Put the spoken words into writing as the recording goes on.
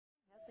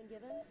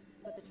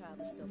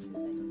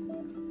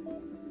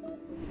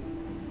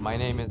My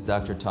name is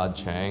Dr. Todd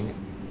Chang.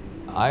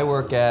 I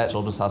work at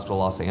Children's Hospital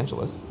Los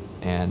Angeles,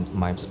 and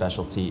my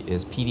specialty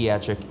is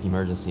pediatric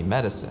emergency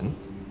medicine.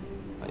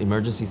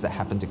 Emergencies that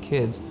happen to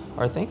kids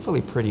are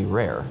thankfully pretty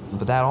rare,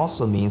 but that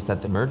also means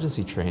that the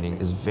emergency training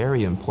is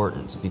very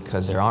important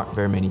because there aren't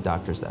very many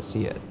doctors that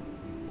see it.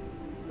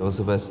 Those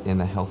of us in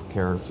the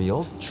healthcare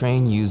field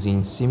train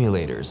using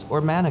simulators or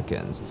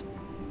mannequins.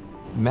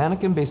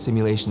 Mannequin-based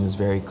simulation is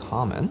very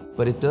common,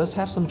 but it does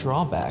have some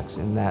drawbacks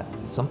in that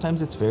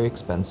sometimes it's very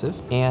expensive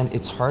and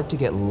it's hard to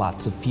get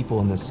lots of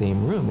people in the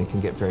same room. It can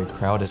get very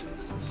crowded.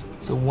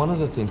 So one of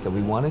the things that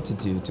we wanted to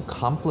do to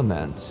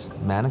complement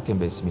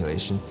mannequin-based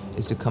simulation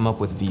is to come up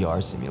with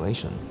VR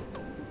simulation.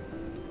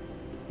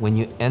 When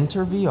you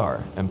enter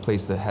VR and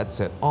place the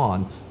headset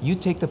on, you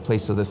take the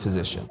place of the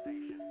physician.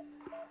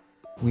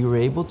 We were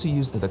able to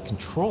use the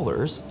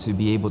controllers to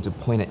be able to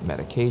point at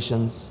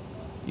medications.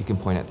 You can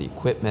point at the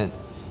equipment.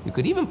 You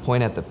could even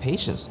point at the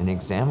patients and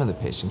examine the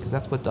patient, because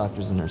that's what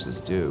doctors and nurses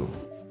do.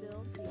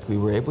 We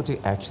were able to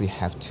actually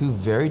have two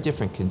very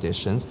different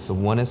conditions. So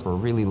one is for a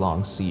really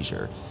long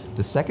seizure.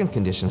 The second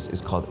condition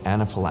is called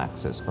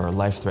anaphylaxis, or a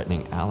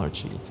life-threatening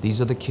allergy. These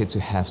are the kids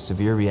who have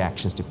severe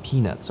reactions to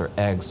peanuts or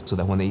eggs, so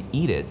that when they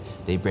eat it,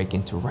 they break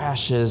into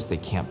rashes, they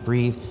can't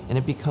breathe, and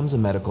it becomes a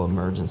medical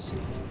emergency.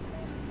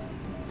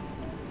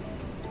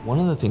 One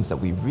of the things that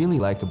we really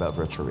like about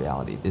virtual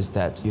reality is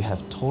that you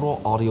have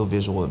total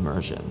audio-visual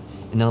immersion.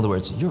 In other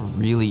words, you're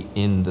really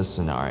in the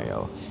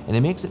scenario, and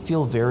it makes it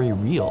feel very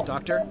real.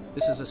 Doctor,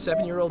 this is a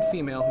 7-year-old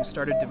female who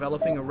started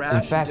developing a rash.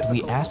 In fact,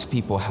 we asked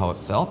people how it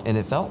felt, and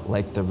it felt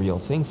like the real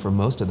thing for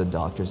most of the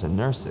doctors and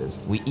nurses.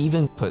 We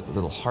even put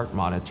little heart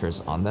monitors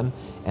on them,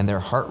 and their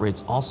heart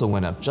rates also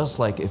went up, just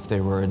like if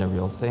they were in a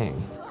real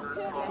thing.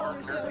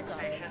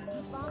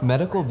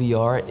 Medical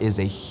VR is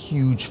a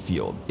huge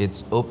field.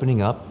 It's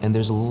opening up, and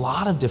there's a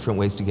lot of different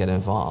ways to get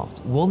involved.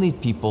 We'll need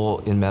people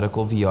in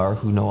medical VR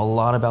who know a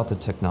lot about the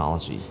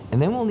technology,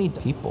 and then we'll need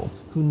people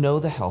who know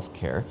the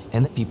healthcare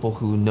and the people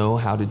who know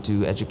how to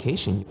do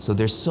education. So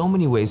there's so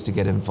many ways to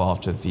get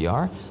involved with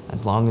VR,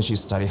 as long as you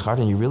study hard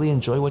and you really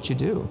enjoy what you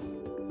do.